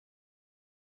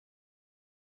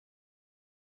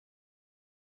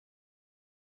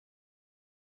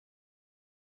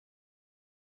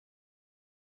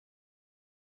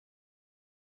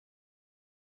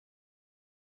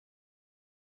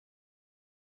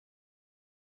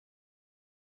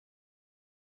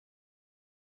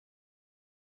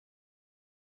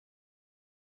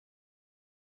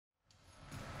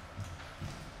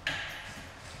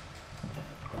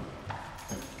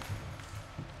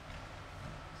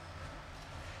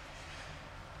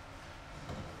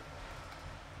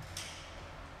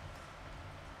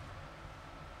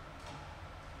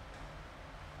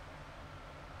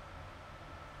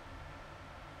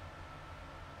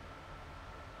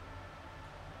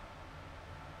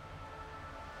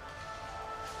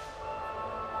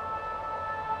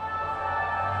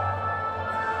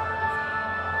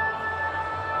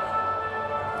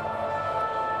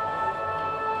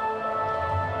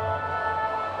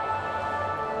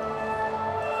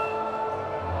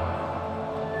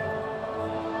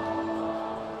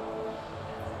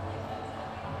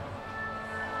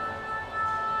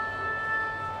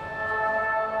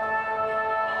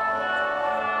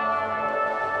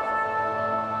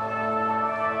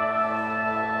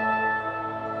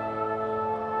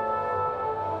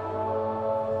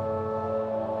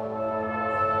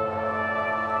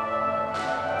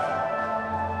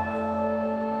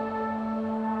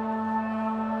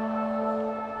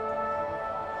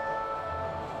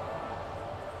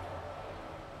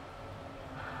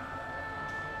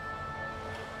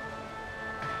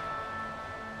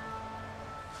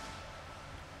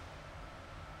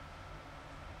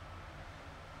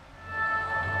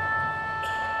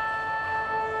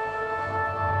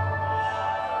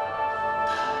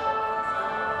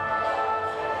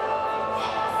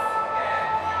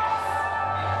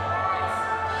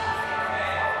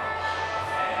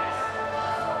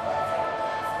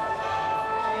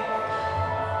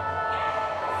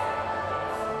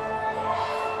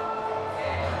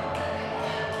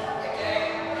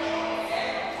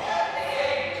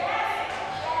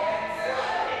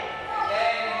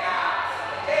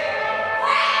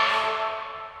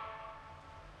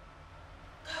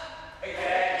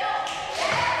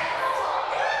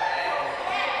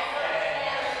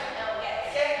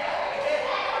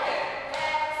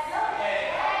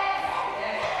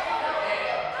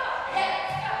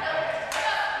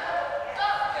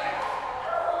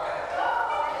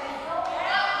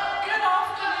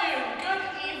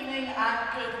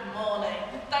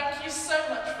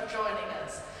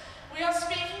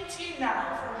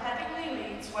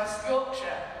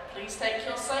Please take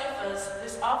your sofas.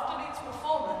 This afternoon's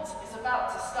performance is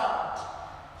about to start.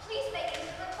 Please make use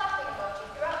of the clapping emoji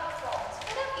throughout the performance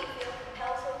whenever you feel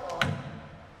compelled to applaud.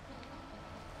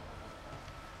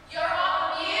 You're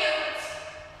on mute!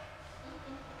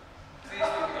 Please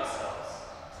mute yourselves.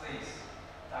 Please.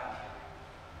 Thank you.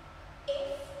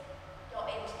 If your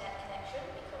internet connection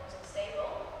becomes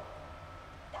unstable,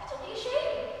 that'll be a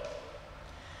shame.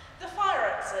 The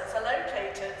fire exits are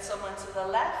located somewhere to the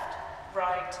left,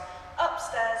 right,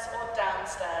 upstairs or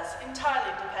downstairs,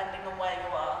 entirely depending on where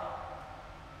you are.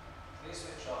 Please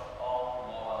switch off all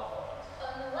mobile phones.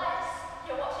 Unless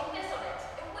you're watching this on it,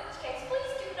 in which case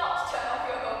please do not turn off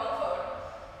your mobile phone.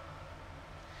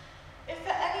 If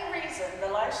for any reason the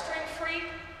live stream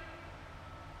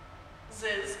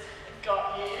freezes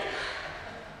got you,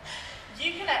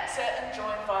 you can exit and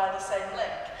join via the same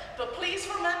link. But please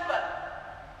remember,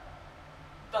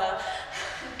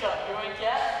 got you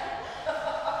again.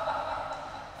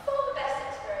 For the best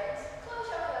experience, close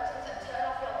your curtains and turn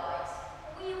off your lights.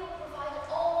 We will provide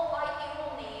all the light you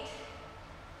will need.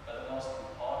 But the most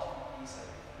important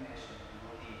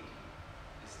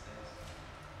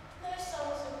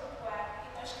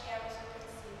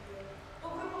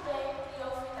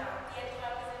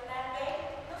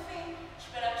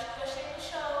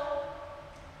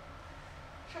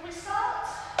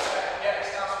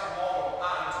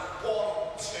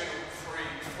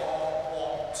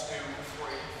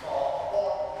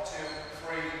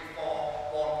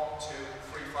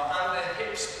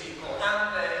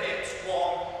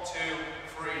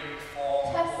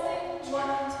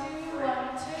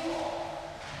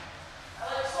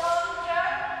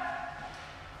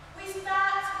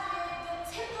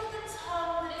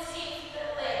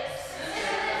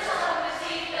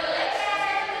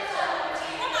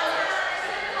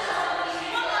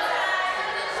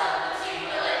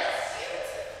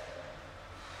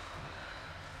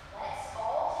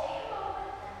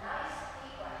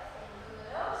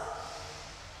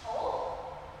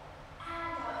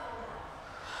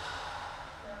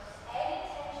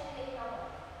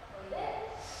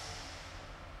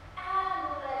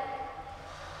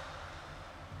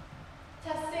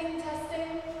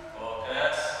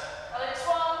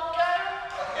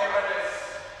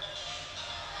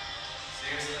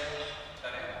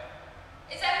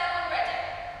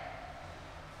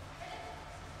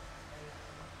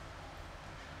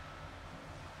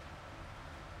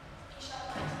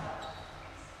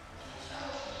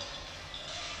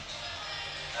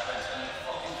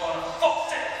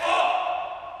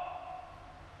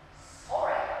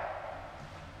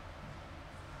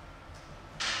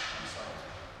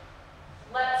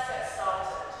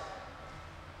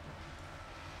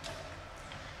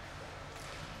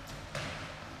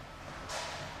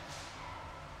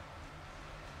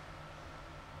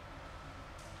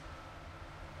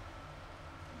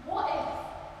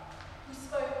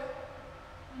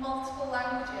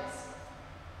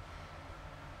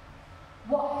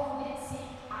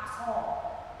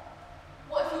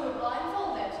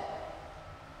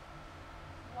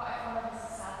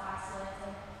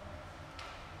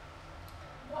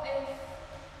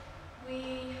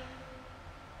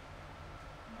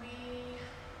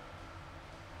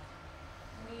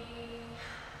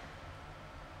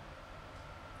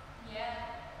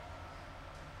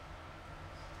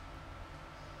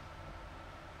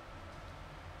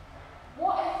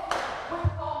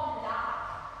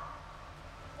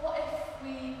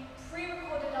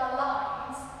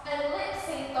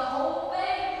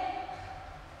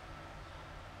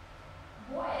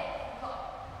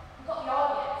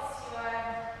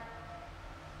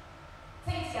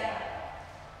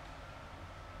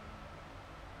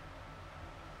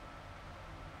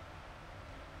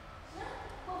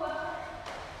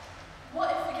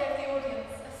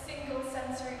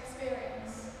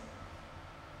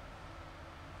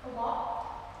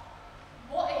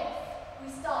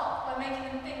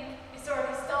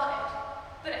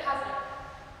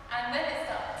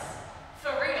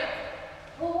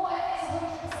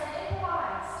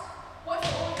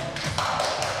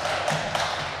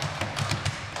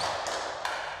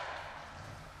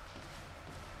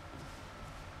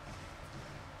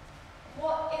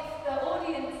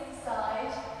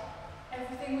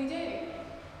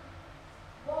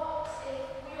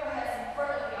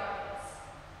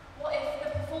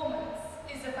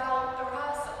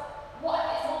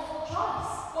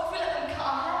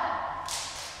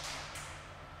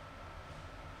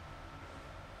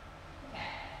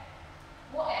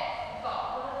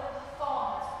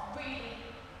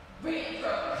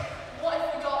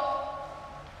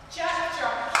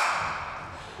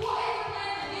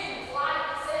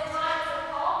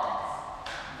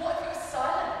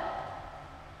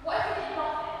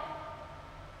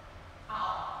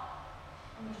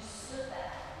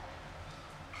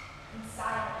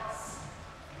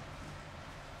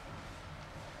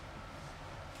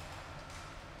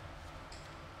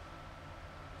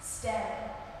staring.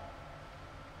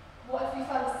 What if we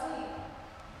fell asleep?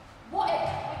 What if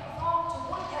we belonged to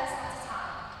one person at a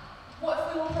time? What if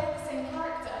we all played the same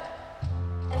character?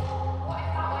 What if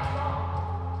that went wrong?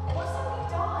 What if somebody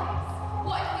dies?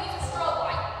 What if we use a strobe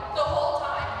light the whole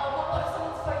time? Or what if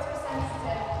someone's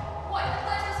photosensitive? What if the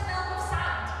place is filled with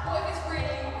sand? What if it's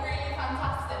really, really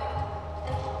fantastic?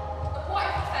 What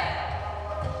if we fail?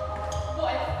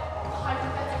 What if,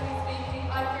 hypothetically speaking,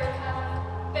 I threw a can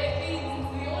of baked beans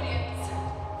into the audience?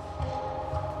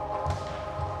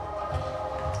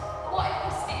 What if we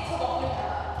stick to what we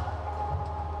heard?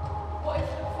 What if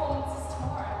the performance is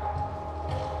tomorrow?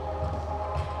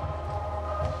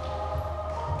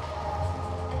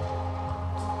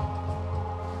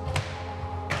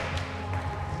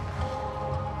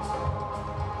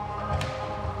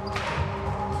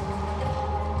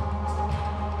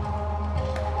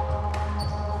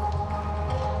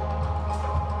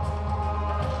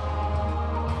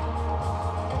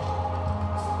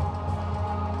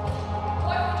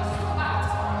 What if we just come back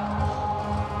tomorrow?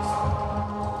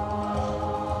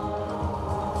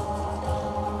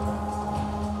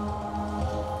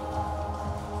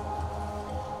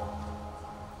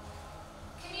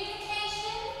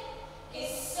 Communication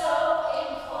is so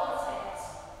important.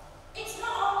 It's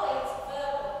not always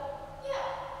verbal. Yeah,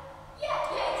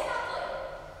 exactly.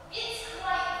 It's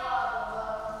quite verbal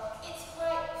though. It's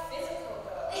quite physical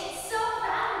though. It's so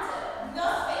random.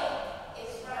 Nothing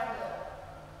is random.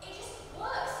 It just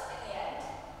works in the end.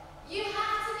 You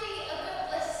have to be a good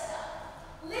listener.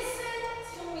 Listen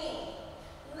to me.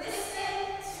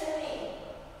 Listen to me.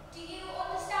 Do you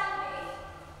understand me?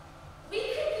 We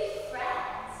could be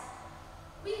friends.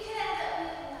 We could end up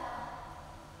being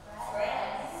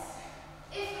Friends.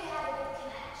 if we had a good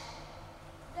connection.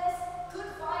 There's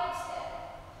good vibes here.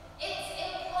 It's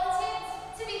important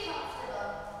to be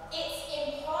comfortable. It's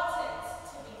important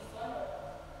to be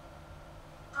vulnerable.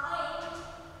 I'm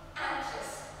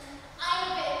anxious. I'm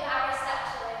a bit embarrassed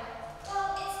actually.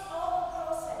 Well, it's all a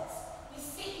process. We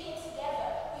sit here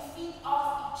together. We feed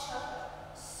off each other.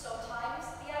 Sometimes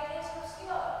the ideas are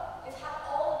obscure. We've had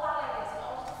all the bad ideas in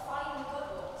order to find the good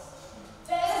ones.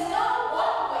 There's no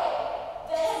one way.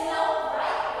 There's no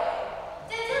right way.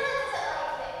 Then Dylan does it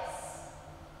like this.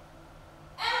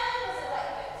 Everyone does it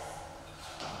like this.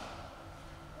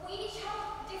 We each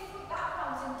have different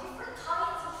backgrounds and different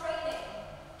kinds of training.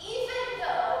 Even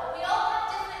though we all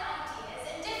have different ideas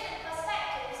and different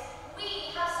perspectives,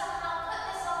 we have somehow put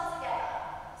this all together.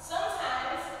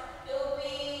 Sometimes it'll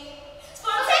be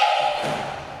spontaneous.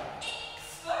 It's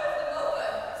spur of the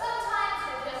moment. Sometimes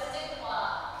it just didn't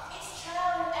work. It's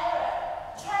trial and error.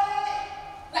 Try it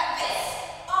like this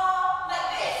or like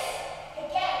this.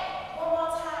 Again, one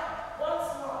more time, once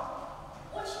more.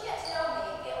 Once you get to know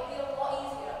me, it'll be a lot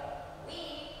easier. We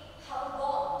have a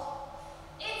bond.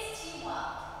 It's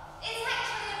teamwork. It's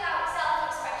actually about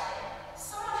self-expression.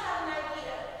 Someone had an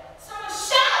idea. Someone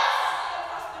shouts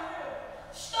across the room.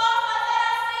 Stop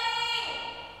everything!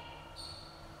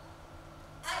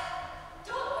 I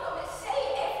don't want to say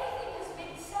everything has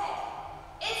been said.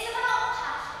 It's about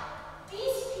passion.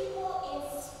 These people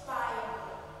inspire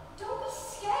me. Don't be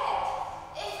scared.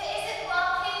 If it isn't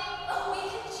working, we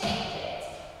can change it.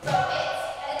 Grow it,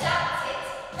 adapt it,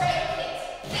 break it,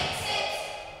 fix it,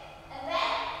 and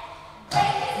then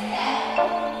break it again.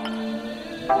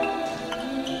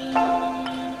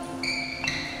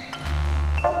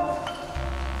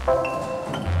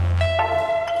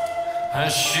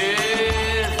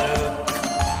 Sírok,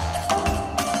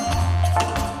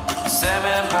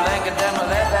 szememből engedem a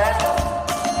levet,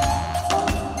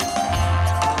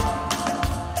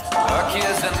 aki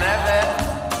ez a neve,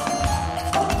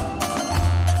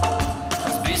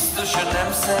 az biztosan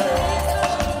nem szeret.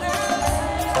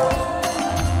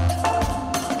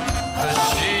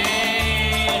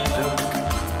 Sírok,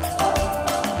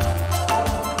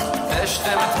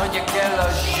 testemet hagyja kell a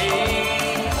zsír.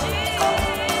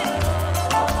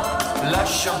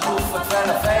 Lassan puffad fel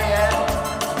a fejem,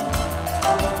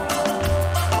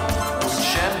 úgy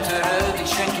sem törődik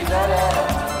senki vele.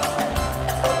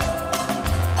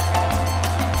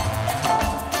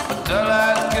 A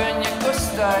talált könnyek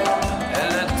osztály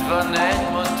előtt van egy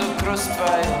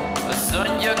motocross-pálya. Azt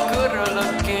mondja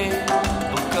körülökké,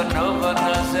 bukkanó van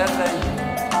az elején.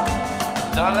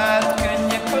 A talált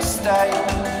könnyek osztály,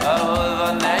 ahol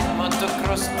van egy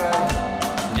motocross-pálya.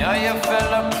 Nyalja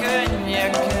fel a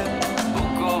könnyeket,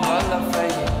 bukóval a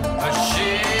fején. A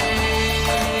sírok,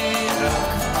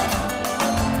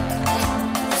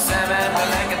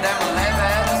 szememből engedem a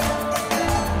nevet,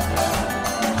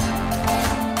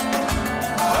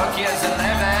 aki ez a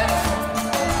nevet,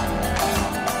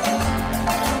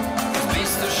 az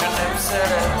biztosan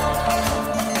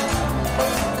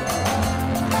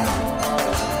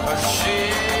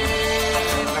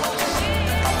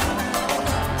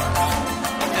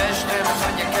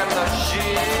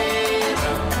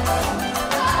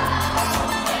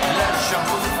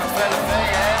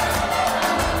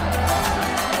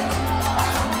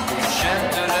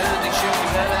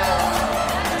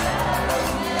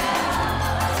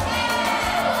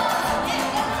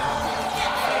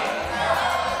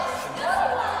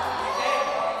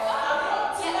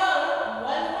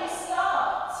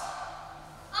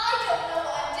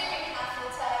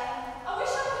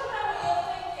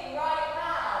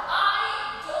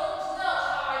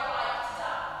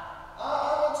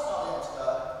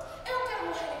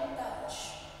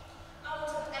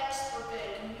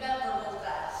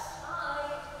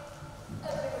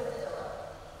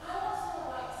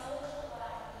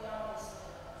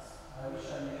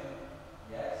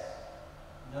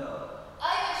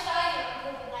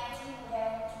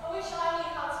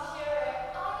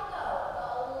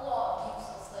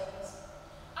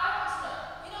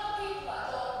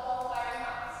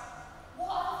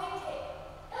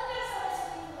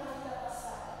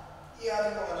Yeah, I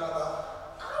didn't want to know that.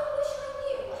 I wish I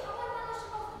knew how I managed to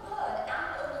both burn and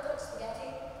undercook spaghetti.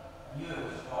 You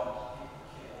was wrong to keep the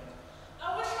kid.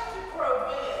 I wish I could grow a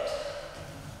beard.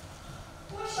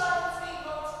 Wish I could speak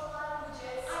multiple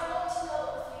languages. I want to know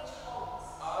what the future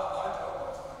holds. I don't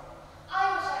want to know.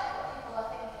 I wish I knew what people are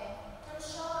thinking. I'm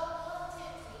sure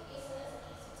positivity isn't as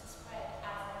easy to spread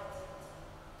as negativity.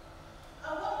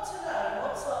 I want to know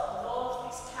what's up with all of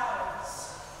these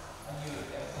cows. And you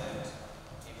would get blamed,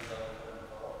 even though you couldn't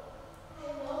afford.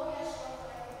 I know you're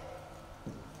struggling.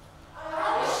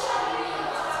 I wish I knew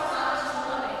how to manage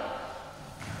money.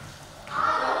 I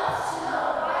want to know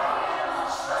why I am not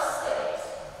trusted.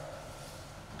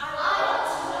 I want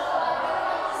to know why I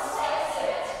am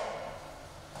respected.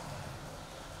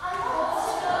 I want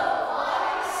to know why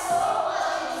there is so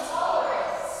much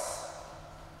intolerance.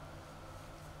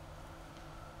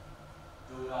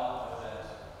 Do not forget,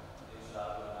 these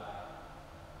shall be mine.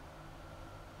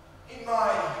 In my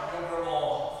younger,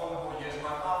 more vulnerable years,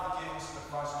 my father gave me some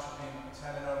advice which I've been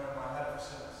turning over in my head ever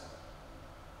since.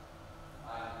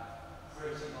 I'm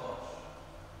pretty much.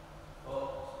 But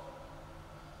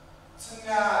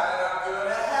Tonight I'm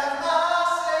gonna have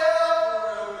myself a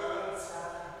real good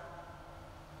time.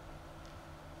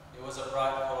 it was a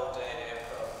bright cold day in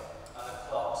April, and the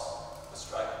clocks were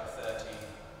striking 13.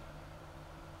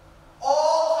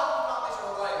 All happy families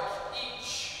are alike,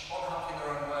 each unhappy in their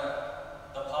own way.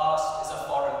 The past is a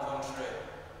foreign country.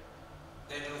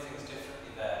 They do things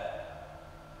differently there.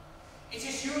 It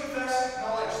is universally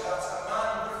acknowledged that a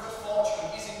man with good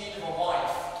fortune is in need of a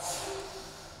wife.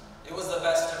 It was the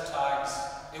best of times.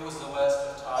 It was the worst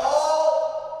of times.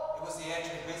 All, It was the age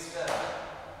of wisdom.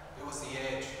 It was the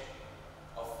age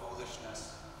of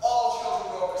foolishness. all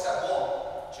children grow up except one.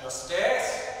 Justice!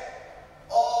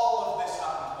 All of this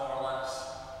happened more or less.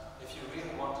 If you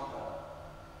really want to know,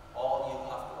 all you'll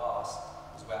have to ask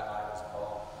is where I was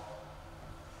born.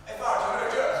 If I do a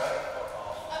joke. Fuck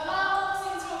off. A man walks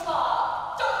into a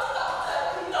bar. Doctor, doctor.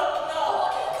 Knock, knock. What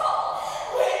can you call?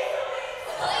 Wait for me.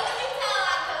 Like the tell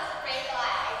that goes to break the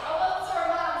leg. I once saw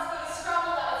a man fully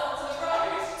scrambled at us onto the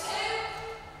road.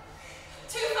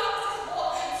 Two foxes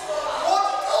walked into a bar. What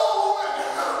do you call a woman?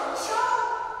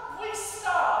 Shall we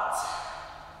start?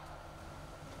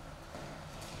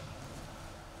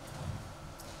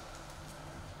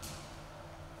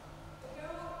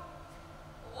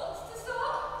 Who wants to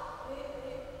start? We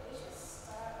should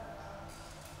start now.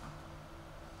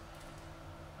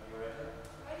 Are you ready?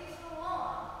 Ready for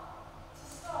what? To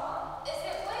start? Is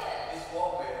it weird? It's what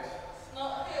weird. It's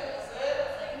not good, is it?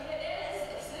 I think it is.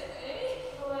 Is it me?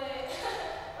 Wait,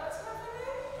 what's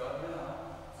happening? Don't you know?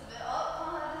 It's a bit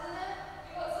awkward, isn't it?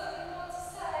 You got something you want to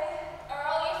say? Are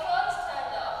all your phones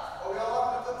turned off? Are we all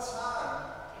having a good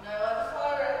time? You know where the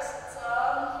fire exits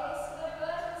are. In case of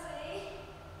emergency.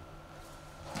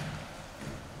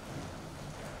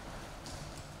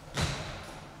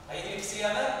 Are you going to see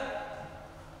Emma?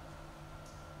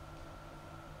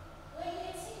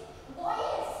 Wait, see. Why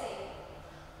is he?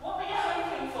 What were you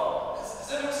hoping for?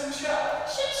 Is anyone in the chat?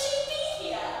 Should she be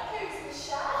here? Who's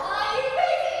Michelle? Are you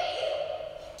ready?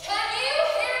 Can you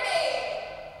hear me?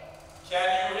 Can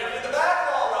you hear me in the back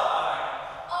all right?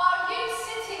 Are you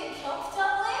sitting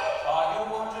comfortably? Are you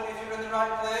wondering if you're in the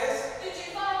right place? Did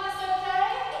you find this okay?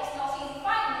 It's not easy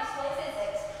finding this place, is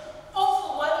it?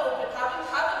 Awful weather we've been having,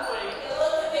 haven't we? You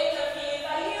look a bit confused.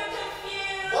 Are you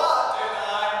confused? What did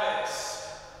I miss?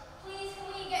 Please, can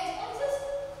we get into places?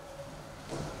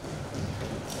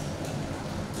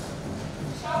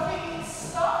 Shall we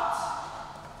start?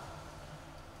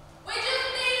 We just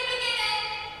need a beginning.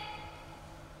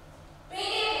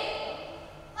 Beginning?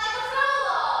 Like a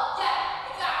prologue?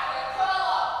 Yeah, exactly, a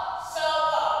prologue. So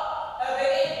what? A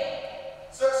beginning.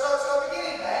 So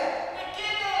beginning then.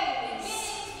 Beginnings!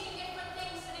 Beginnings mean different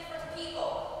things to different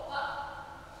people. What?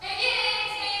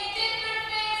 Beginnings mean different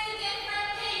things to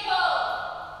different people.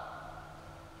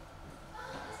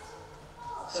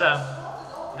 So,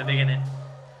 the beginning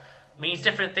means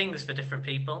different things for different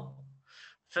people.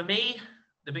 For me,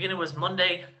 the beginning was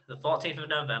Monday, the 14th of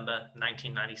November,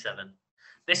 1997.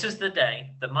 This was the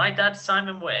day that my dad,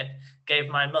 Simon Whibb, gave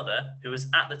my mother, who was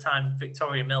at the time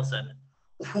Victoria Milton,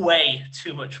 way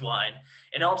too much wine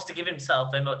in order to give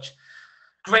himself a much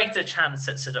greater chance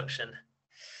at seduction.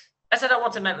 I said I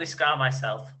want to mentally scar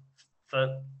myself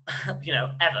for,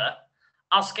 ever.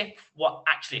 I'll skip what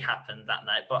actually happened that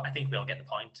night, but I think we all get the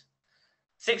point.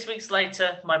 6 weeks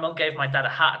later, my mum gave my dad a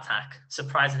heart attack,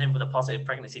 surprising him with a positive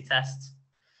pregnancy test.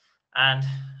 And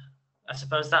I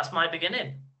suppose that's my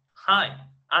beginning. Hi,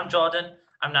 I'm Jordan.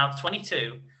 I'm now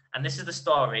 22, and this is the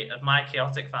story of my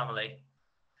chaotic family.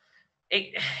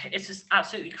 It's just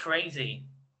absolutely crazy.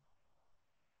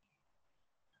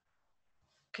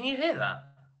 Can you hear that?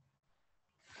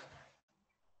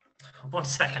 1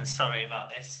 second, sorry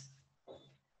about this.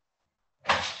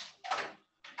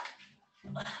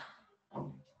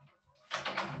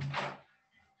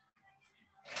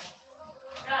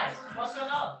 Guys, what's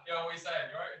going on? Yo, what are you saying?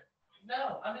 You alright?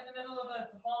 No, I'm in the middle of a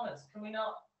performance. Can we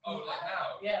not? Oh, like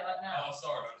now? Yeah, like now. Oh,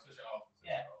 sorry, man. Switch it off.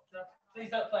 Yeah. So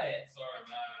please don't play it. Sorry,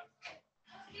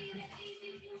 man.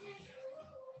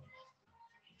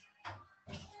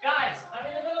 Guys, I'm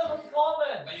in the middle of a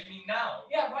performance. Oh, you mean now?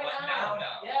 Yeah, right like now.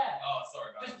 now? Yeah. Oh,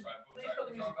 sorry, man. Just Right, please right, put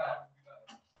the music right,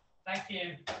 back. Thank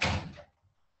you.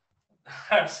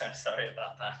 I'm so sorry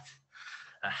about that.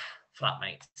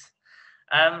 Flatmates.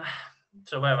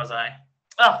 So where was I?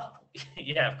 Oh,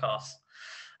 yeah, of course.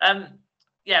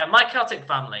 Yeah, my Celtic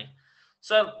family.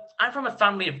 So I'm from a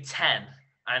family of 10.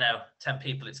 I know, 10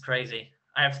 people, it's crazy.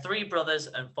 I have 3 brothers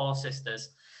and 4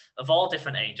 sisters of all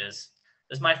different ages.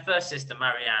 There's my first sister,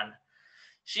 Marianne.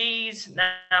 She's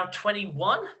now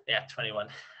 21. Yeah, 21.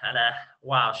 And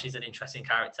wow, she's an interesting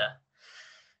character.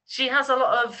 She has a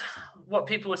lot of what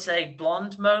people would say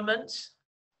blonde moments.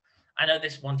 I know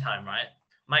this one time, right?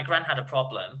 My gran had a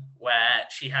problem where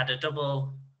she had a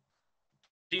double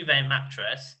duvet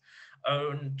mattress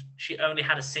and she only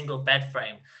had a single bed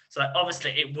frame. So like,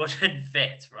 obviously it wouldn't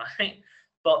fit, right?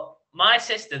 But my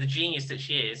sister, the genius that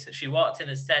she is, she walked in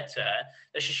and said to her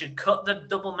that she should cut the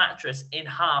double mattress in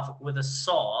half with a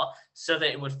saw so that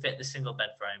it would fit the single bed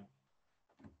frame.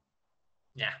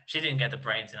 Yeah, she didn't get the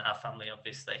brains in our family,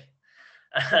 obviously.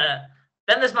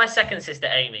 Then there's my second sister,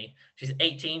 Amy. She's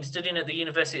 18, studying at the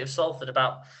University of Salford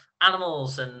about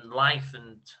animals and life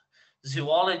and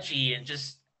zoology and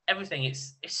just everything.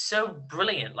 It's so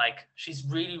brilliant. Like, she's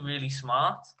really, really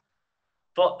smart.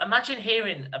 But imagine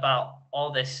hearing about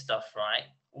all this stuff, right?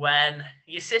 When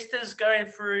your sister's going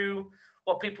through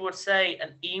what people would say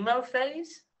an emo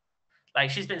phase. Like,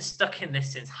 she's been stuck in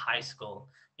this since high school,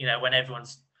 you know, when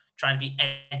everyone's trying to be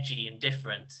edgy and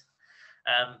different.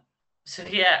 So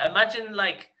yeah, imagine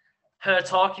like her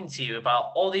talking to you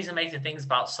about all these amazing things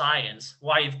about science,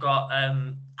 why you've got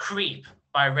Creep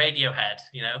by Radiohead,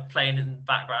 you know, playing in the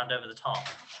background over the top.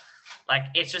 Like,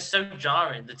 it's just so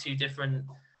jarring, the two different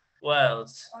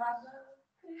worlds.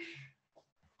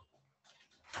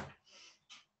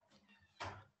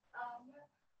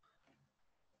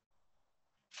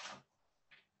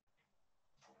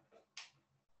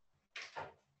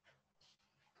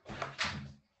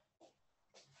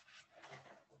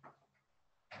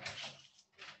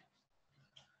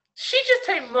 She just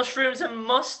take mushrooms and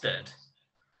mustard.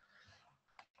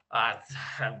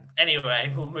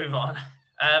 Anyway, we'll move on.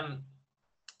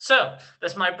 So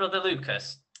there's my brother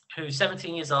Lucas, who's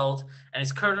 17 years old and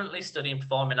is currently studying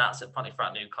performing arts at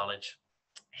Pontefract New College.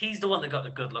 He's the one that got the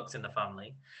good looks in the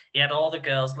family. He had all the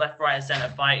girls left, right, and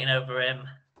centre fighting over him.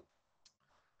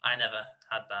 I never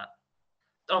had that.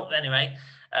 Oh, anyway,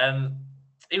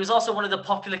 he was also one of the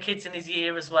popular kids in his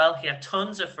year as well. He had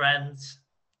tons of friends.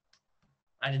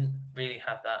 I didn't really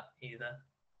have that either.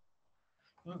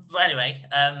 But anyway,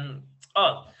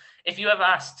 if you ever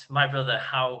asked my brother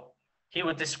how he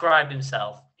would describe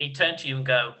himself, he'd turn to you and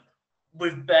go,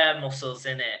 with bare muscles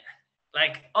in it.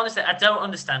 Like, honestly, I don't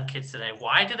understand kids today.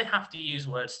 Why do they have to use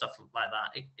word stuff like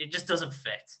that? It just doesn't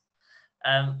fit.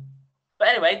 But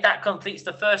anyway, that completes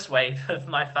the first wave of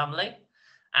my family.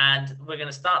 And we're going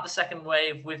to start the second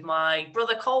wave with my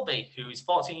brother Colby, who is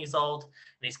 14 years old and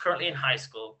he's currently in high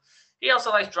school. He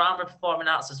also likes drama and performing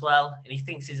arts as well, and he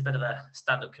thinks he's a bit of a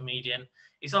stand-up comedian.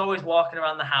 He's always walking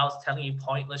around the house telling you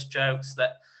pointless jokes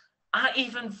that aren't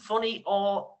even funny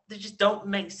or they just don't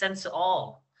make sense at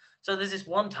all. So there's this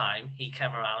one time he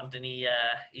came around and he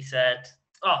said,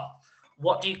 "Oh,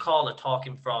 what do you call a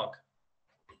talking frog?"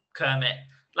 Kermit.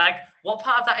 Like, what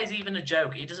part of that is even a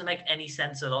joke? It doesn't make any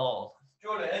sense at all.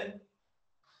 Jordan.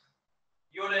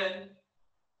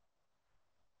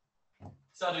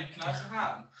 So, dude, can I have some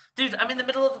ham? Dude, I'm in the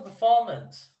middle of a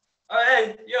performance. Oh,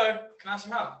 hey, yo, can I have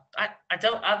some ham? I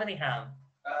don't have any ham.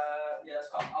 Yeah, that's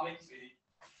fine. I'll make it sweetie.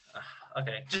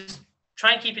 Okay, just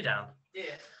try and keep it down.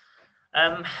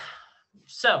 Yeah.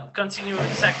 So continuing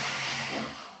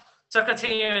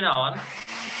on.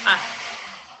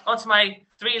 On to my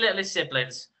 3 littlest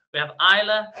siblings. We have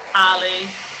Isla, Harley,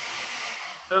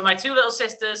 who are my 2 little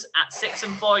sisters at 6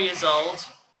 and 4 years old.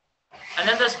 And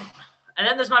then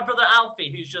there's my brother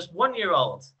Alfie, who's just 1 year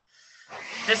old.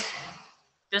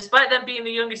 Despite them being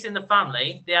the youngest in the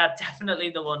family, they are definitely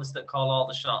the ones that call all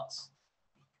the shots.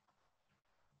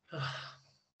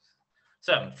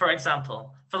 So, for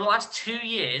example, for the last 2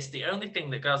 years, the only thing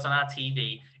that goes on our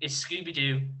TV is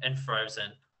Scooby-Doo and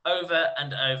Frozen, over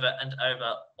and over and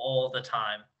over all the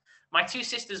time. My two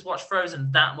sisters watch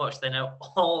Frozen that much, they know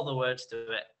all the words to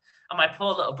it. And my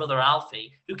poor little brother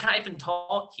Alfie, who can't even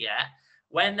talk yet,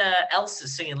 when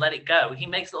Elsa's singing Let It Go, he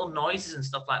makes little noises and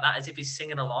stuff like that as if he's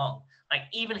singing along. Like,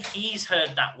 even he's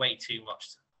heard that way too much.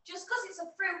 Just because it's a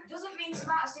fruit doesn't mean it's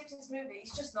about a Simpsons movie.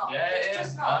 It's just not. Yeah, it's it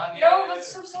just is, not. man. No, Yeah, but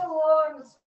so long.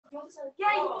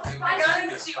 Yeah, you put spice in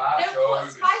it. No,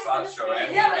 put spice in the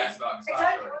food. Yeah, but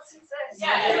exactly what's it says.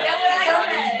 Yeah,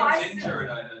 ginger in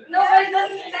it. no, but it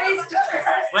doesn't taste good.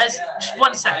 Where's, just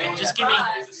 1 second, just give me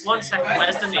 1 second,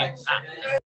 where's the mute?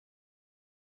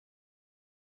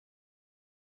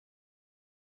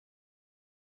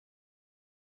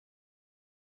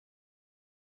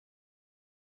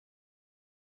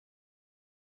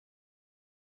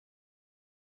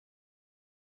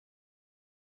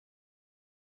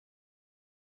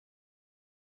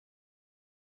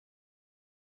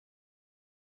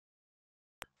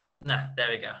 Nah, there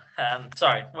we go.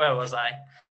 Sorry, where was I?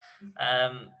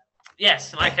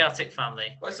 Yes, My Chaotic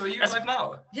Family. Wait, so are you live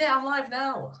now? Yeah, I'm live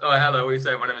now. Oh, hello, what are you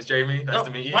saying? My name is Jamie. Nice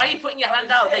to meet you. Why are you putting your hand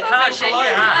out? They can't shake your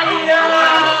hand. No.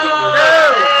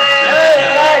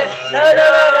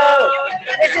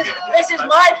 This is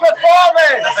my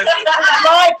performance. This is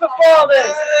my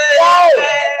performance. No.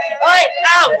 Right,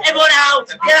 out. Everyone out.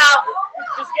 Get out.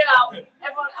 Just get out.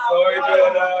 Everyone out. Sorry,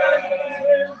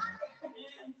 Jordan.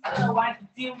 I don't know why I can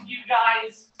deal with you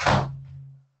guys.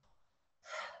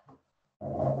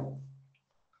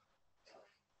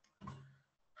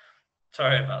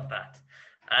 Sorry about that.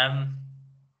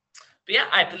 But yeah,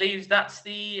 I believe that's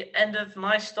the end of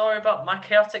my story about My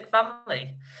Chaotic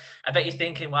Family. I bet you're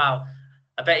thinking, wow,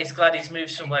 I bet he's glad he's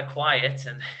moved somewhere quiet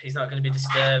and he's not going to be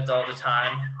disturbed all the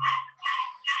time.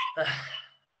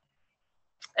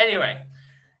 Anyway,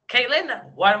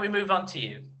 Caitlin, why don't we move on to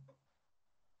you?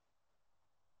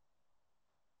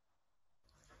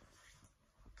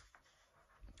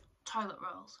 Toilet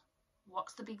rolls.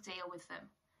 What's the big deal with them?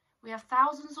 We have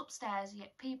thousands upstairs,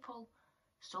 yet people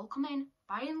still come in,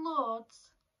 buying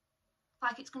loads,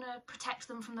 like it's going to protect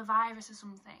them from the virus or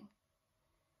something.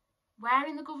 Where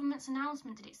in the government's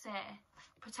announcement did it say,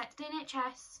 protect the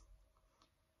NHS,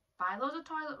 buy loads of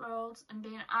toilet rolls and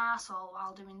be an arsehole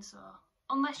while doing so?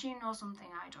 Unless you know something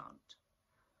I don't.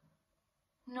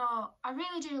 No, I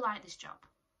really do like this job.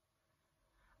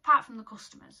 Apart from the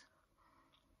customers.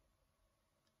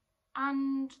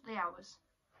 And the hours.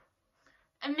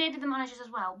 And maybe the managers as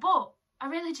well, but I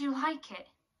really do like it.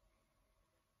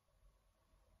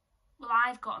 Well,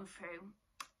 I've gotten through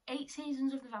 8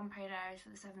 seasons of The Vampire Diaries for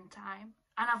the 7th time,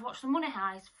 and I've watched The Money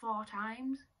Heist 4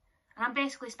 times, and I'm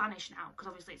basically Spanish now, because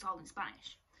obviously it's all in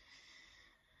Spanish.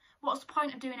 What's the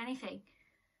point of doing anything?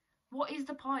 What is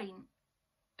the point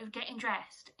of getting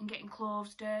dressed and getting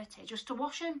clothes dirty just to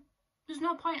wash them? There's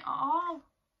no point at all.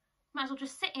 Might as well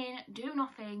just sit in, do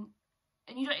nothing,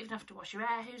 and you don't even have to wash your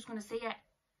hair. Who's going to see it?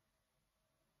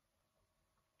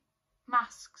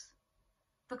 Masks.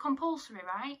 They're compulsory,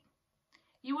 right?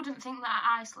 You wouldn't think that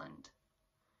at Iceland.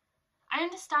 I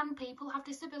understand people have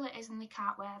disabilities and they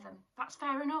can't wear them. That's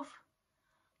fair enough.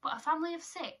 But a family of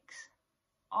 6,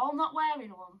 all not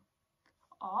wearing one,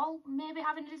 all maybe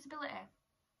having a disability,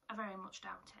 I very much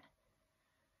doubt it.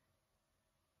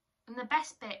 And the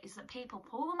best bit is that people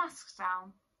pull the masks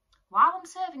down while I'm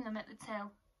serving them at the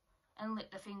till and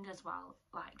lick their fingers while,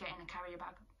 like, getting a carrier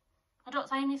bag. I don't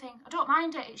say anything. I don't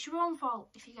mind it. It's your own fault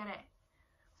if you get it.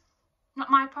 Not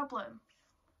my problem.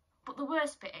 But the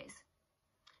worst bit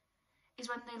is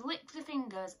when they lick the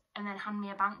fingers and then hand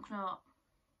me a banknote.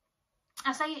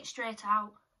 I say it straight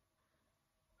out.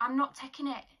 I'm not taking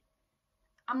it.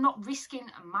 I'm not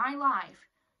risking my life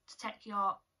to take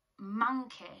your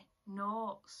manky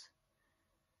notes.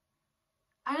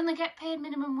 I only get paid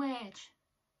minimum wage.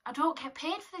 I don't get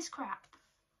paid for this crap.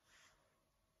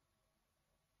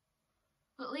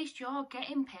 But at least you're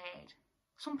getting paid.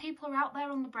 Some people are out there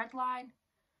on the breadline,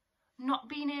 not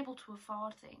being able to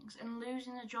afford things and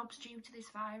losing their jobs due to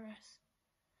this virus.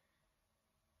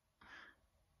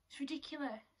 It's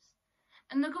ridiculous.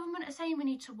 And the government are saying we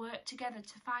need to work together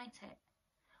to fight it.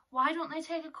 Why don't they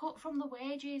take a cut from the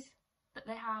wages that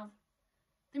they have?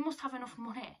 They must have enough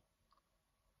money.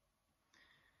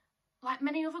 Like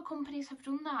many other companies have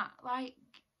done that. Like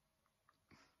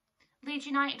Leeds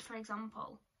United, for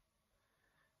example.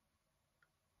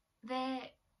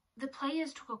 The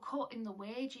players took a cut in the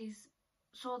wages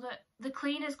so that the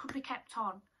cleaners could be kept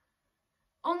on.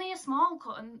 Only a small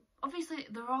cut, and obviously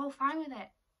they're all fine with it.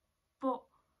 But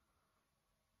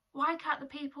why can't the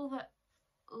people that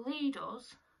lead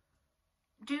us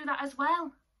do that as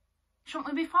well? Shouldn't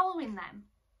we be following them?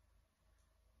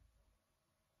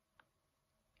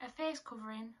 A face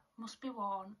covering must be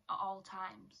worn at all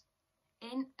times.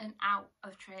 in and out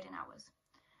of trading hours.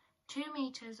 2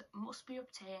 meters must be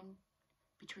obtained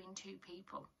between 2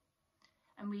 people.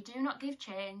 And we do not give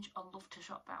change or love to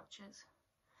shop vouchers.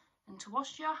 And to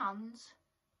wash your hands,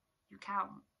 you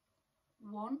count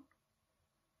 1,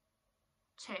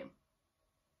 2,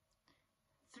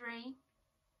 3,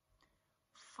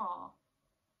 4,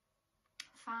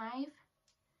 5,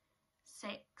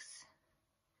 6,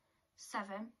 7,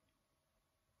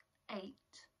 8,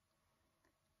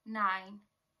 9,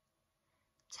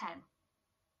 10,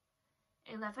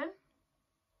 11,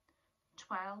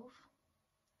 12,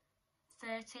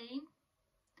 13,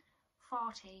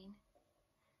 14,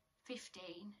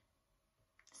 15,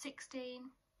 16,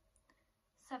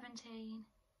 17,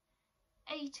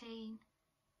 18,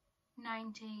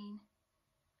 19,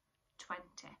 20.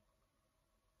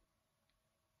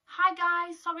 Hi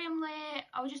guys, sorry I'm late.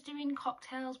 I was just doing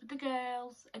cocktails with the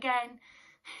girls again.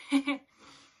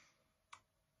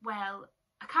 Well,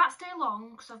 I can't stay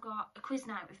long because I've got a quiz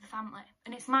night with the family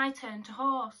and it's my turn to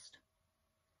host.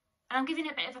 And I'm giving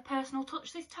it a bit of a personal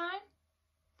touch this time.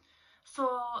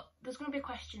 So there's going to be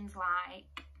questions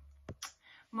like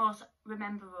most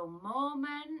memorable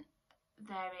moment,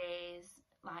 there is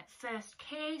like first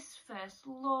kiss, first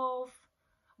love,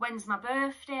 when's my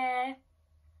birthday,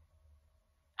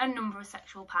 and number of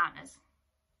sexual partners.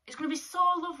 It's going to be so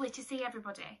lovely to see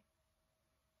everybody.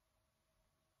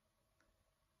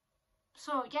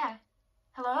 So yeah,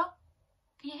 hello?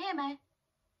 Can you hear me?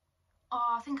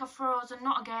 Oh, I think I've frozen,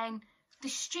 not again.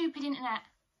 This stupid internet.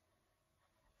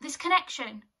 This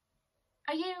connection.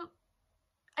 Are you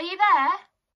there?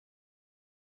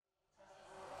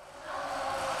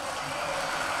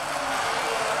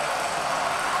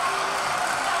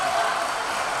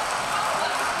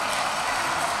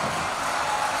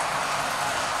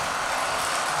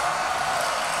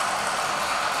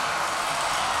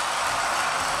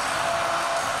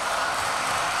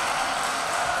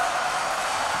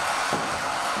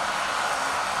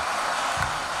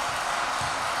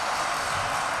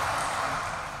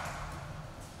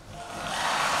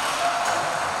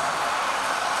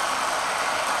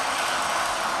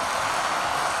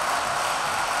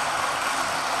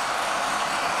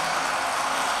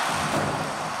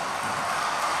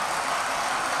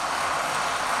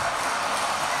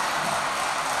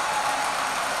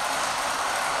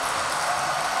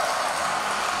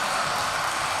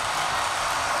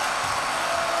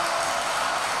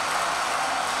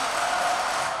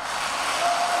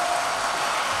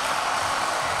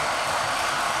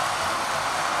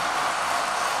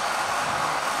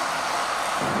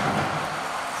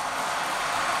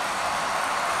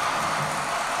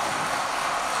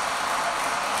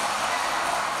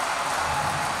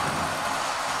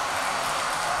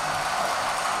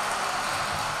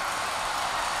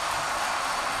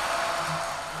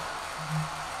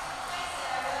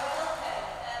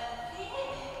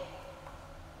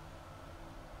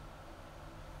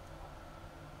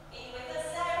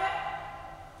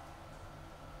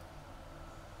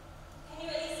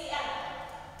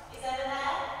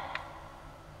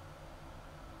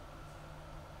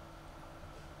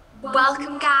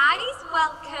 Welcome guys,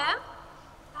 welcome.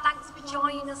 Thanks for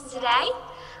joining us today.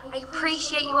 I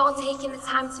appreciate you all taking the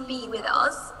time to be with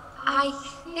us. I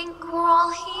think we're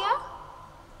all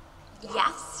here?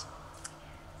 Yes?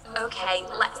 Okay,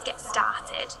 let's get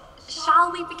started.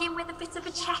 Shall we begin with a bit of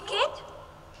a check-in?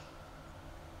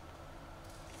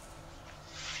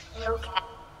 Okay,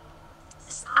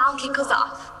 so I'll kick us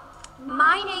off.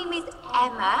 My name is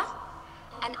Emma,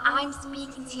 and I'm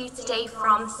speaking to you today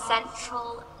from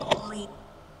Central Leeds.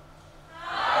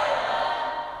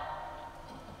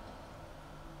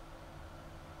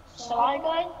 Shall I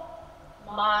go?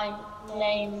 My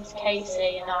name's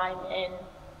Casey and I'm in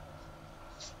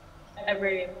a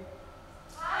room.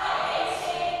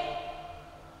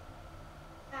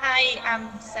 Hi,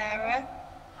 I'm Sarah.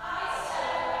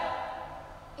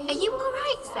 Are you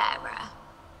alright, Sarah?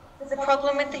 There's a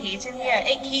problem with the heating here.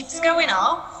 It keeps going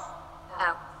off.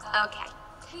 Oh, okay.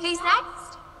 Who's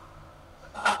next?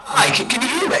 Hi, can you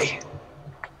hear me?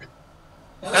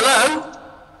 Hello?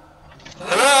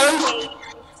 Hello?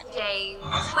 James,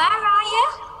 where are you?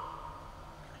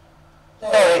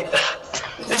 Hey,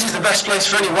 this is the best place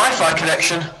for any Wi-Fi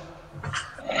connection.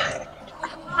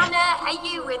 Hannah, are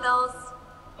you with us?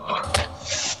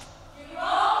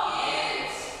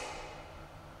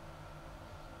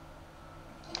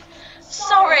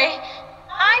 Sorry,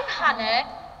 I'm Hannah.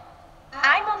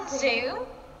 I'm on Zoom.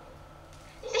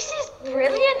 This is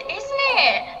brilliant, isn't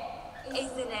it?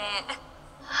 Isn't it?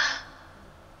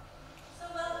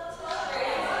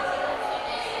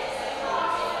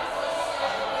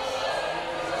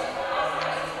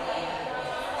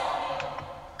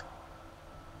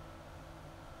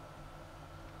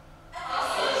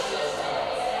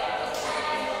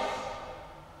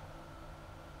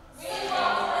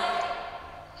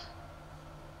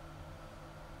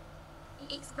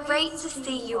 It's great to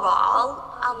see you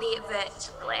all, albeit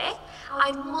virtually.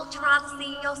 I'd much rather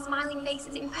see your smiling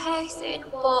faces in person,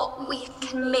 but we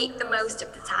can make the most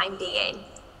of the time being.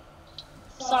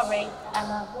 Sorry,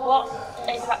 Emma, what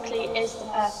exactly is the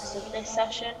purpose of this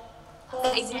session?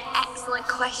 That is an excellent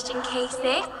question,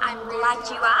 Casey. I'm glad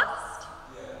you asked.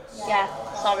 Yeah,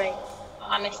 sorry,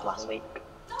 I missed last week.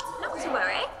 Not to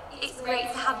worry, it's great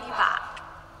to have you back.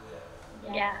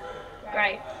 Yeah,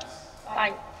 great.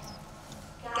 Thanks.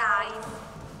 Guys,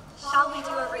 shall we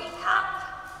do a recap?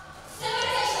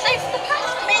 So the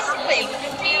past basically we've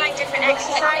been doing like different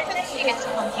exercises. You get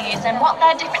some confused and what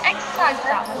their different exercises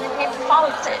are. We've been doing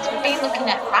performances. We've been looking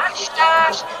at rash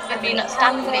dash. We've been at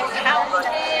standing big counting.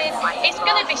 It's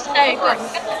gonna be so good.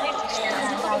 We're gonna do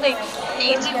some lovely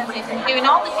eating and doing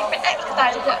all the different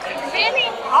exercises that are really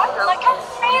important. Like I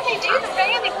really do them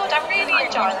really good. I really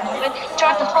enjoy them. We've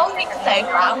enjoyed the whole week so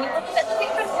far. We're looking at the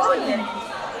different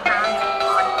ones.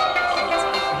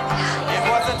 It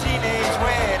was a teenage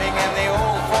wedding and the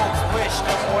old folks wished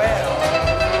them well.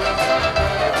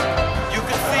 You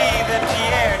could see that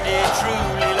Pierre did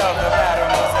truly love the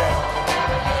mademoiselle.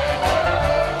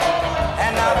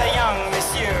 And now the young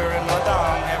monsieur and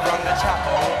madame have rung the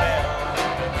chapel bell.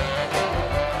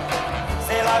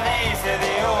 C'est la vie, say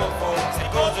the old folks, it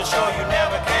goes to show you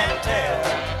never can tell.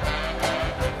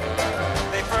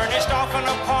 They furnished off an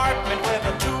apartment with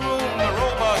a two-room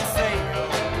robot sale.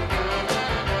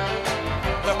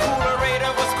 The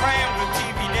coolerator was crammed with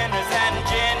TV dinners and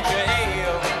ginger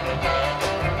ale.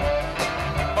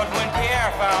 But when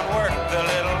Pierre found work, the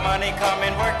little money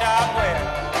coming worked out well.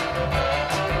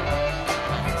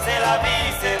 C'est la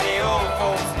vie, say the old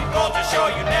folks, it goes to show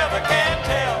you never can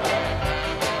tell.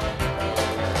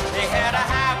 They had a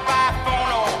hi-fi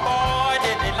phone, oh boy,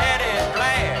 did they let it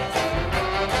blast.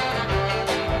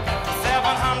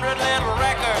 700 little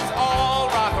records, all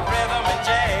rock, rhythm, and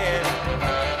jazz.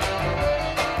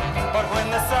 But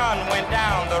when the sun went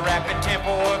down, the rapid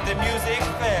tempo of the music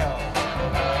fell.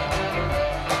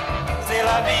 C'est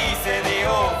la vie, say the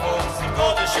old folks, it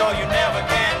goes to show you never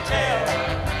can tell.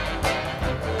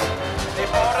 They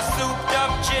bought a souped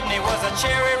up chitney, was a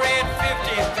cherry red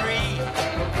 53.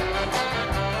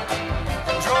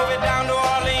 Drove it down to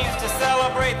Orleans to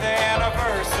celebrate the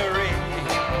anniversary.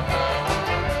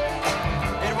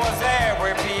 It was there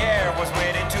where Pierre was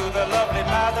wedded to the lovely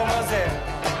mademoiselle.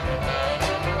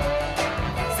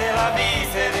 C'est la vie,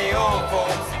 say the old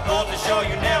folks, it goes to show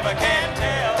you never can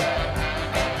tell.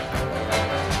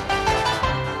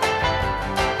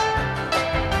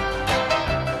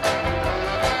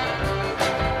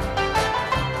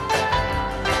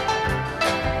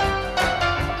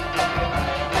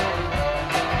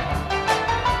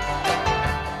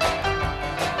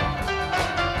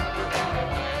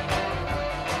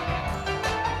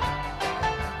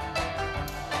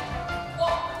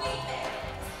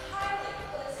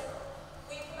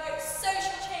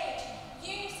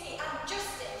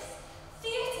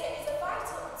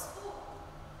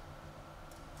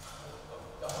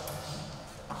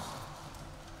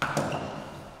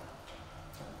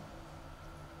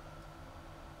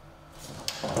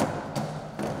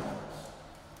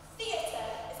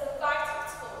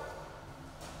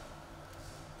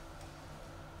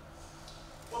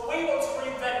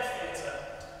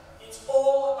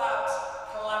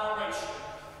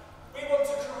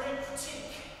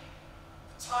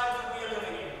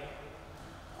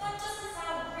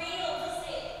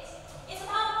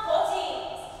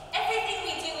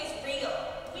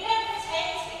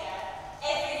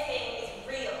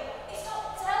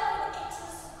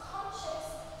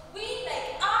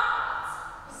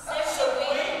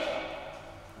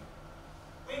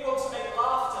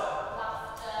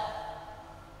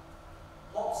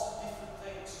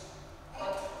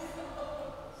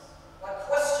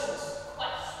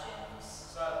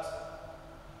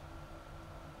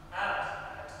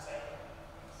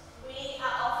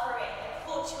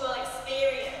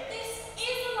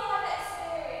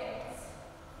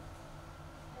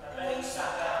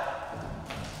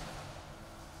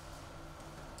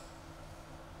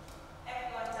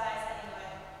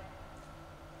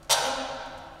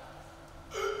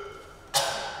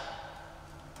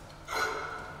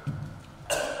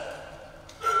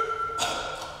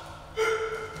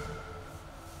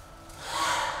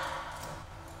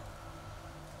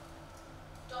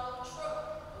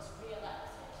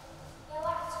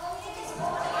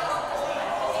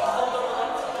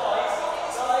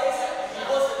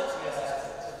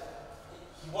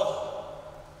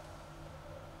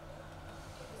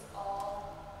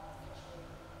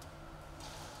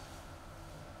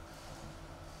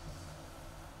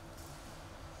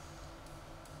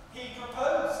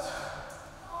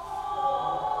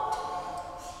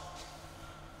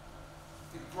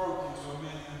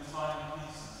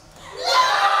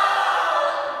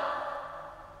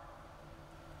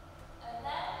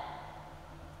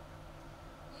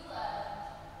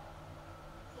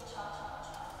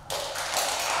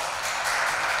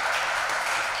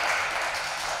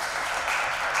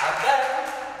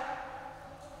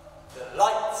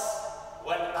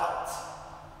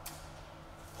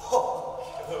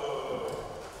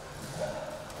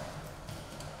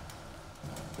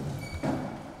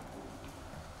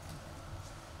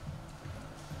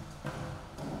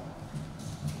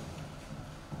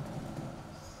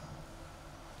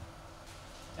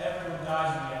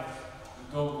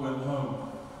 The dog went home.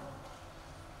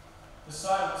 The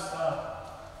silence fell.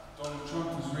 Donald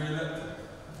Trump was re-elected.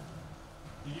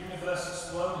 The universe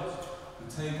exploded.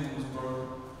 The table was broken.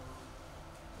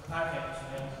 The packet was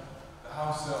made. The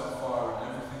house set on fire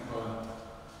and everything burned.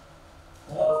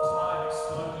 All of time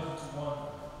exploded into one.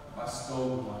 I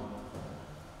stole one.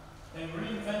 They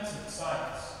reinvented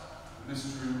science. The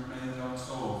mystery remained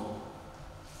unsolved.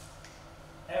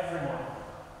 Everyone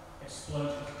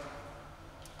exploded.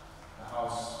 The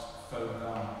house fell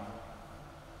down.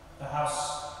 The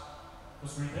house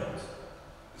was rebuilt.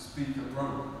 The speaker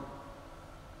broke.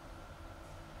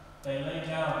 They laid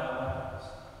down their weapons.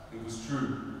 It was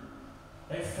true.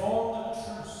 They formed a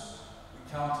truce.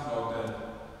 We counted our dead.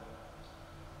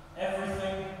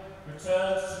 Everything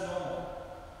returned to normal.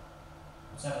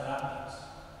 Whatever that means.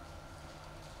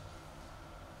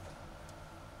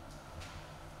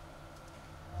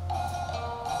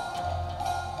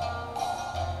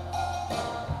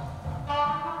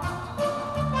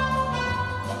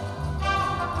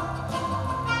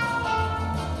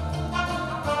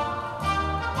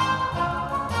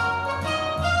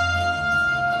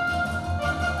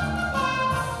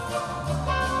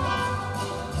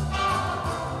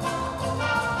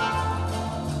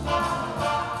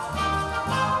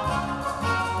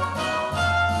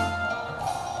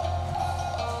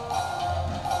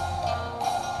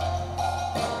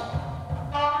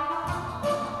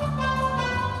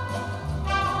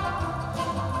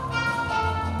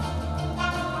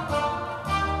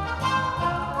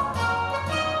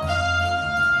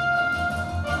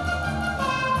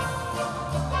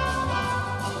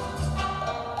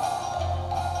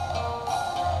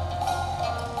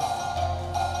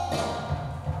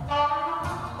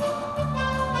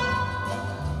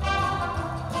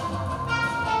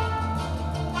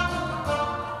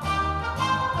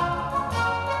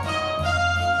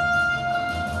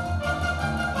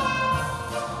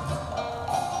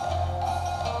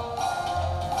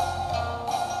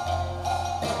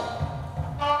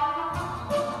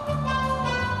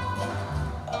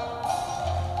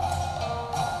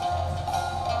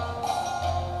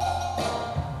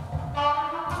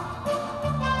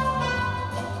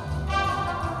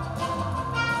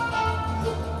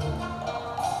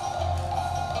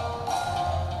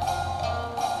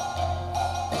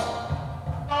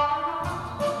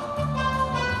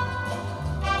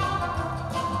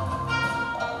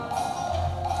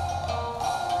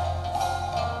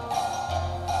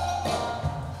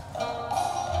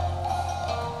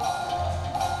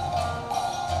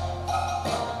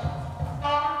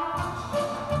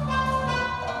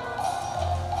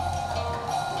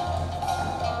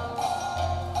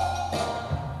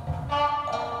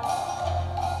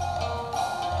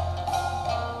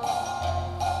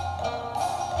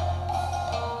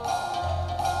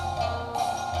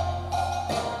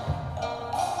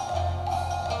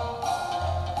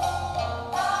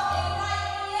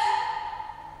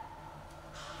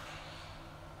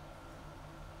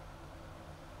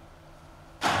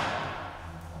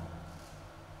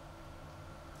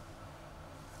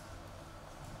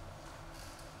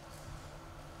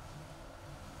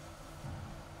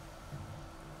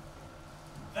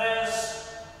 There's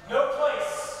no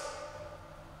place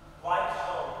like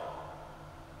home.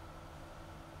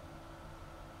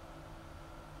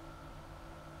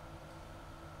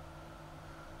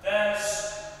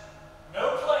 There's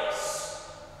no place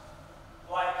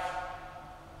like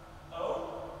home.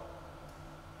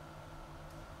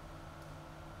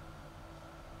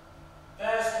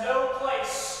 There's no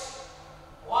place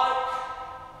like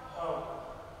home.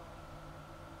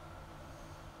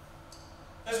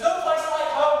 There's no place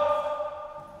like home.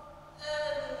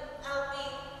 I'll be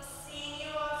seeing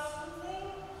you or something?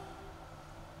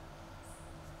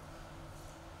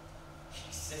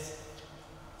 She's sitting.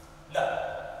 No.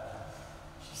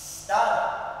 She's standing.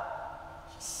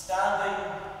 She's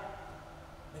standing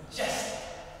majestic.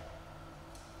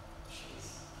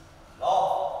 She's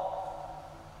laughing.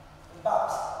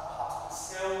 Embarrassed, but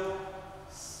still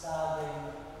standing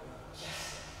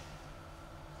majestic.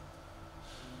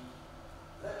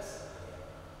 She looks at me.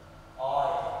 I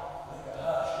look at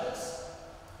her. She looks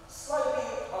slightly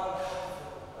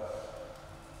uncomfortable, but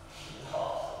she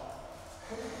laughs.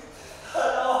 Her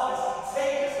laugh is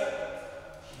contagious.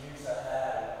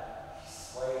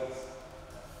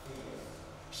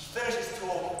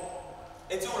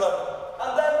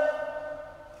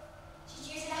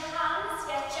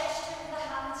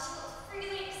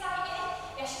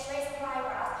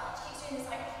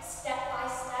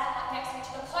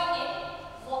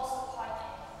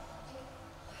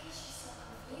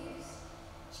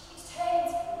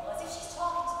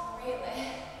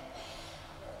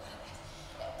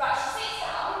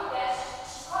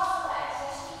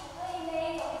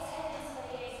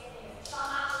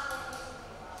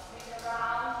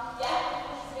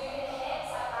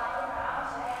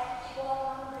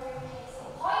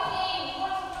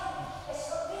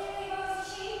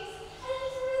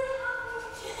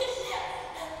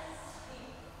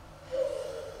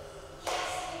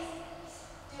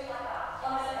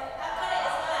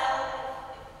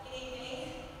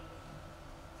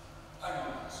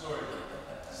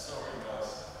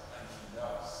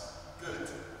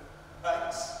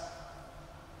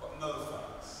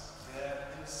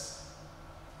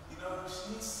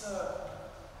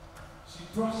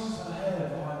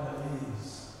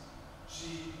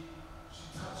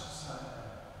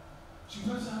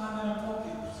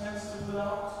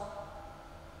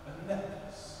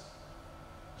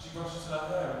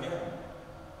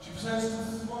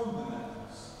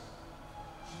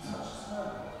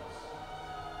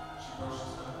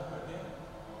 brushes her hair again.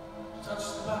 She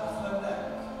touches the back of her neck.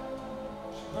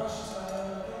 She brushes her hair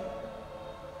again.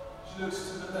 She looks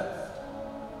to the left.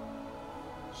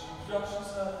 She brushes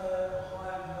her hair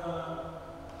behind her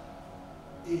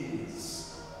ears.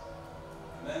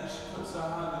 And then she puts her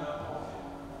hand in her pocket.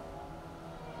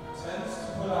 Pretends to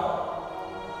pull out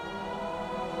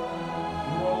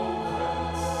roll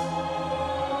credits.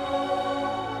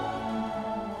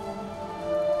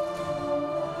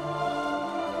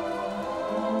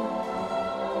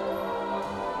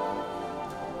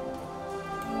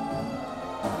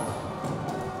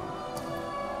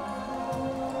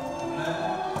 And then,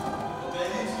 the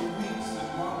days and weeks and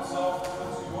months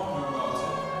afterwards, you wonder about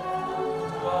it.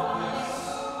 About this.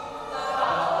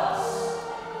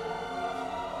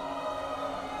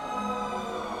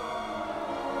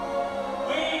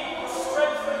 We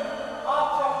strengthen our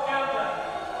propaganda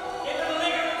in the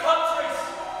League of Countries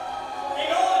in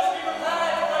order to be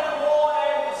prepared for when the war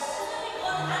ends. There's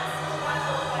only one answer to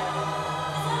that, Lord.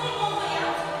 There's only one way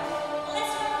out of it.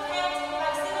 Unless we're prepared to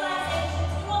provide civilization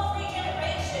 2 or 3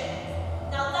 generations.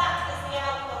 Now that is the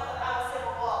outcome of our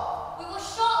civil war. We will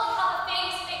shortly have a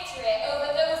famous victory over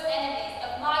those enemies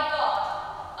of my God,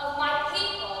 of my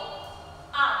people,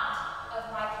 and of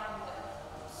my kingdom.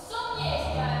 Some years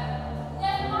ago,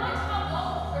 never mind how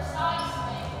long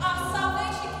precisely, Our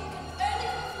salvation can only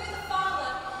come through the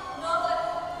farmer. Nor the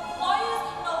lawyers,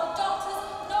 nor the doctors,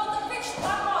 nor the rich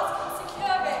landlords can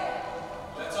secure it.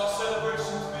 Let our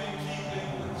celebrations be in keeping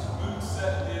with the mood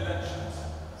set in the elections.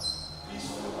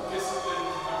 Peaceful,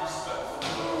 disciplined, and respectful.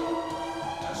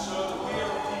 And show that we are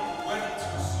a people ready to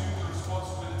assume the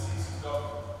responsibilities of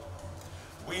government.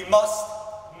 We must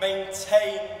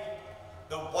maintain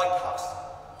the White House.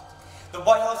 The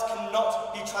White House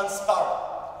cannot be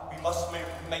transparent. We must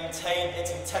maintain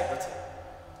its integrity.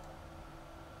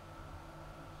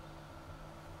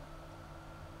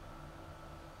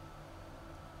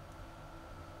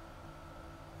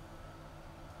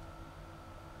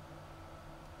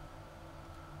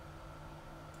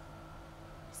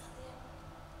 Is that the end?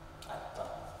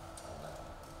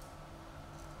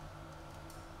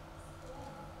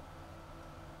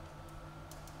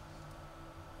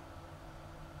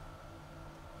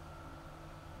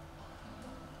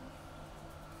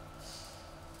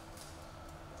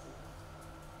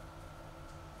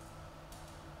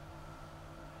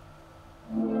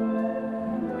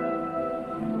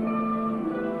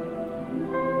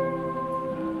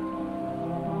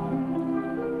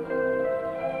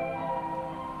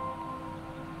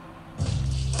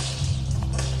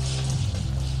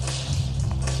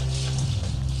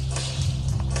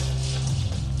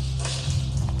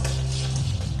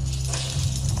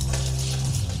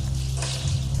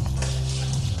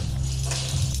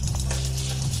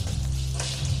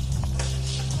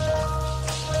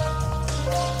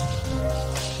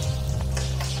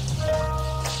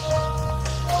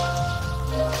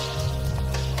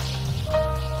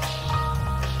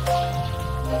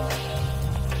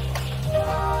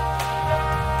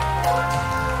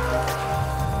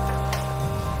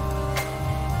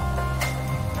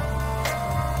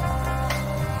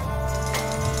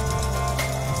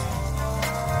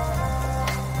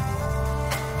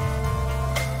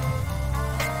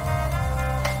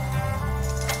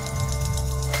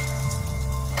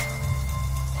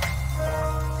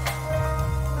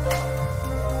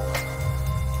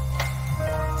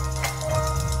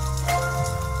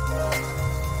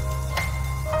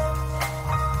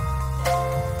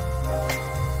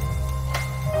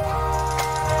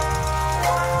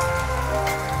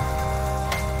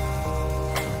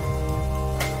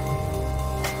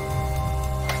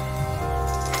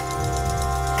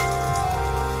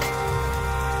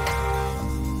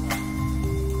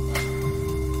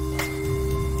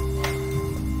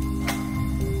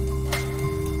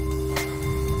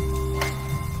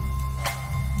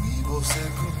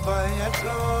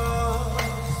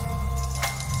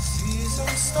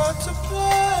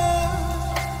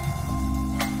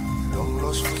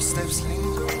 footsteps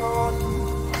linger on,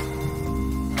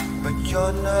 but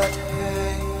you're not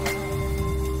here.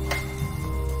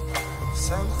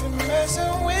 Something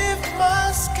messing with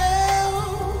my skin.